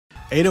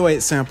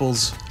808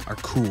 samples are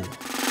cool.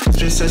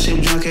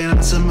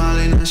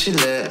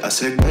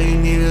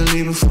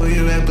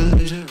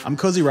 I'm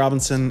Cozy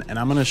Robinson, and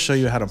I'm going to show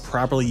you how to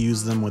properly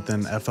use them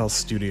within FL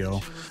Studio,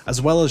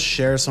 as well as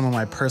share some of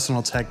my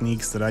personal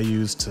techniques that I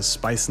use to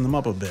spicing them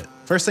up a bit.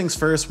 First things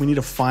first, we need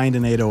to find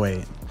an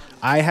 808.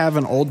 I have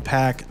an old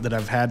pack that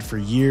I've had for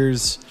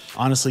years.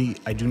 Honestly,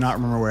 I do not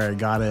remember where I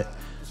got it,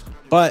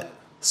 but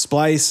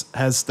Splice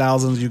has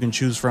thousands you can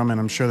choose from, and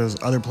I'm sure there's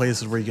other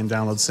places where you can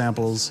download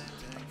samples,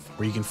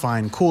 where you can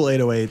find cool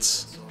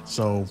 808s.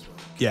 So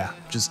yeah,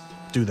 just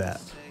do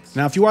that.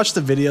 Now, if you watched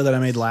the video that I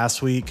made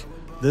last week,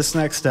 this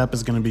next step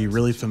is going to be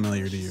really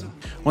familiar to you.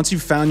 Once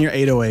you've found your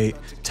 808,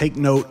 take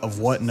note of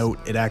what note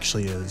it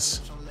actually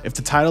is. If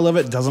the title of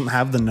it doesn't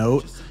have the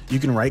note, you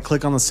can right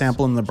click on the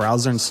sample in the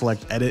browser and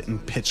select Edit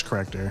and Pitch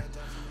Corrector.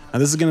 Now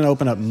this is going to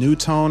open up New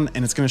Tone,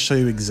 and it's going to show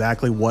you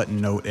exactly what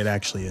note it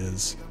actually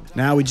is.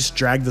 Now we just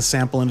drag the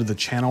sample into the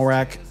channel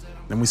rack,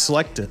 then we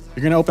select it.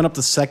 You're going to open up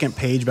the second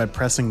page by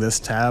pressing this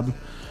tab.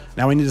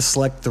 Now we need to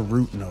select the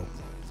root note.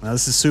 Now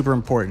this is super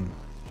important.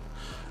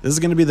 This is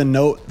going to be the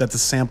note that the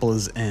sample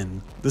is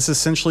in. This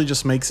essentially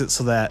just makes it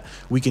so that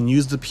we can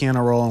use the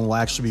piano roll and we'll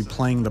actually be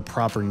playing the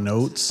proper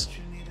notes.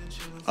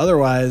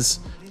 Otherwise,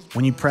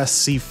 when you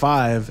press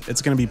C5,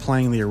 it's going to be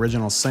playing the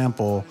original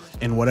sample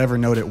in whatever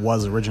note it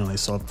was originally.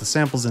 So if the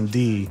sample's in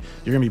D,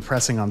 you're going to be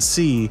pressing on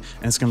C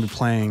and it's going to be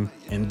playing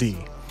in D,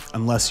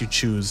 unless you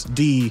choose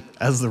D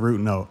as the root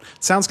note.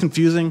 It sounds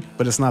confusing,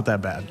 but it's not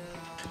that bad.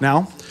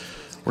 Now,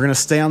 we're going to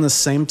stay on this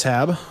same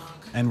tab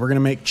and we're going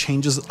to make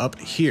changes up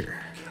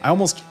here. I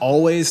almost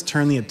always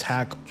turn the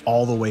attack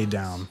all the way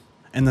down,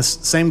 and the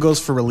same goes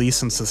for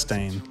release and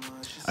sustain.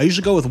 I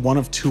usually go with one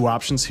of two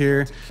options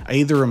here. I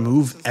either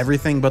remove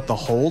everything but the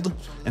hold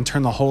and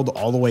turn the hold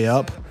all the way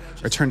up,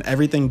 or turn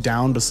everything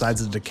down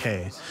besides the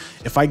decay.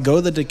 If I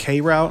go the decay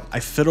route, I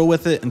fiddle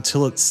with it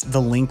until it's the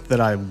length that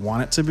I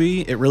want it to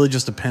be. It really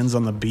just depends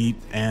on the beat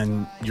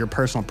and your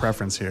personal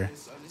preference here.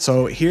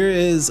 So here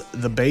is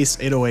the bass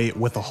 808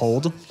 with a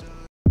hold.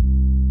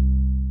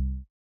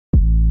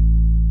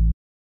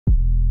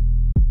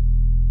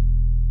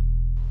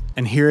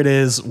 And here it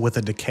is with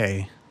a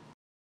decay.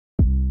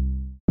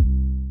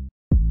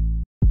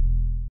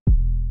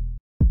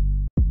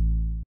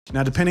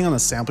 Now, depending on the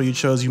sample you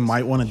chose, you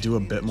might want to do a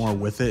bit more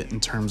with it in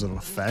terms of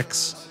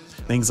effects.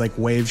 Things like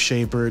wave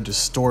shaper,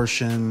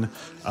 distortion,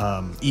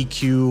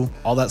 EQ,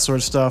 all that sort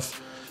of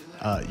stuff.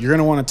 You're going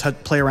to want to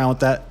play around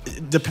with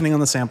that depending on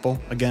the sample,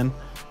 again.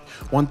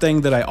 One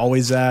thing that I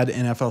always add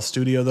in FL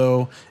Studio,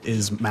 though,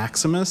 is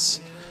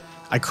Maximus.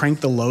 I crank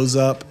the lows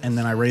up and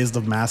then I raise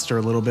the master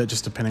a little bit,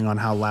 just depending on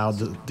how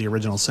loud the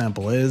original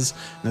sample is.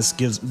 And this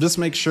just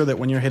makes sure that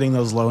when you're hitting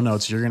those low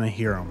notes, you're going to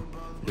hear them.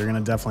 You're going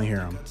to definitely hear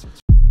them.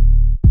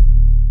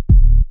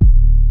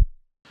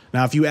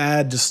 Now, if you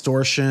add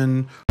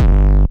distortion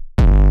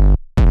or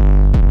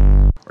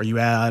you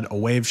add a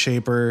wave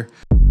shaper,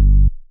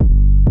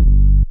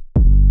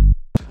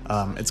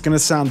 it's going to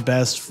sound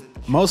best.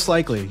 Most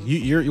likely,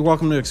 you're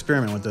welcome to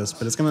experiment with this,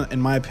 but it's going to, in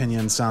my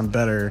opinion, sound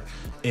better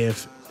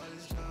if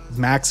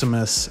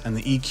Maximus and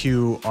the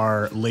EQ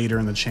are later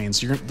in the chain.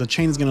 So the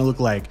chain is going to look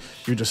like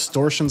your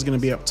distortion is going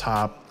to be up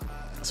top.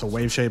 So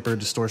wave shaper,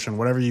 distortion,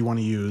 whatever you want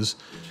to use.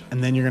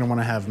 And then you're going to want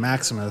to have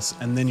Maximus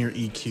and then your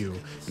EQ.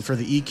 And for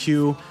the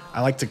EQ,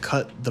 I like to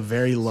cut the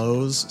very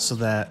lows so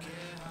that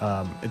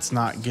it's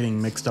not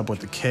getting mixed up with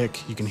the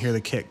kick. You can hear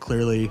the kick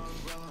clearly.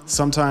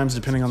 Sometimes,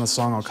 depending on the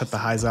song, I'll cut the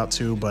highs out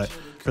too, but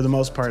for the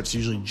most part, it's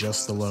usually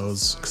just the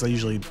lows because I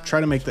usually try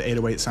to make the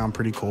 808 sound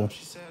pretty cool.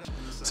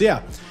 So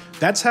yeah,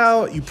 that's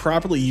how you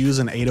properly use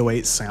an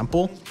 808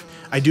 sample.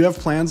 I do have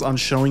plans on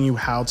showing you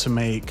how to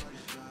make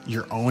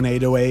your own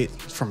 808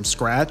 from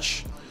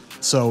scratch.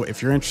 So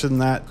if you're interested in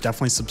that,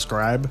 definitely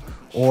subscribe.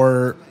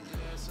 Or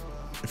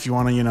if you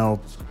want to, you know,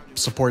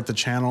 support the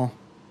channel,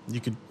 you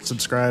could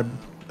subscribe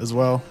as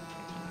well.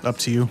 Up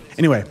to you.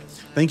 Anyway,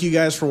 thank you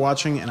guys for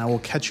watching, and I will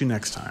catch you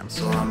next time.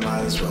 So I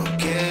might as well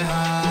get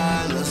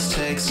high, let's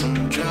take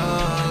some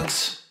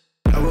drugs.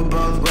 I we're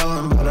both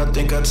rolling, but I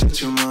think I took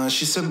too much.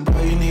 She said,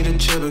 bro, you need to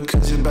chill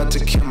because you're about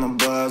to kill my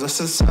buzz. I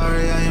said,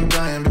 sorry, I ain't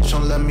dying, bitch,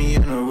 don't let me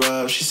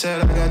interrupt. She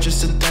said, I got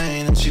just a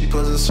thing, and she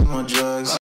pulls us some more drugs.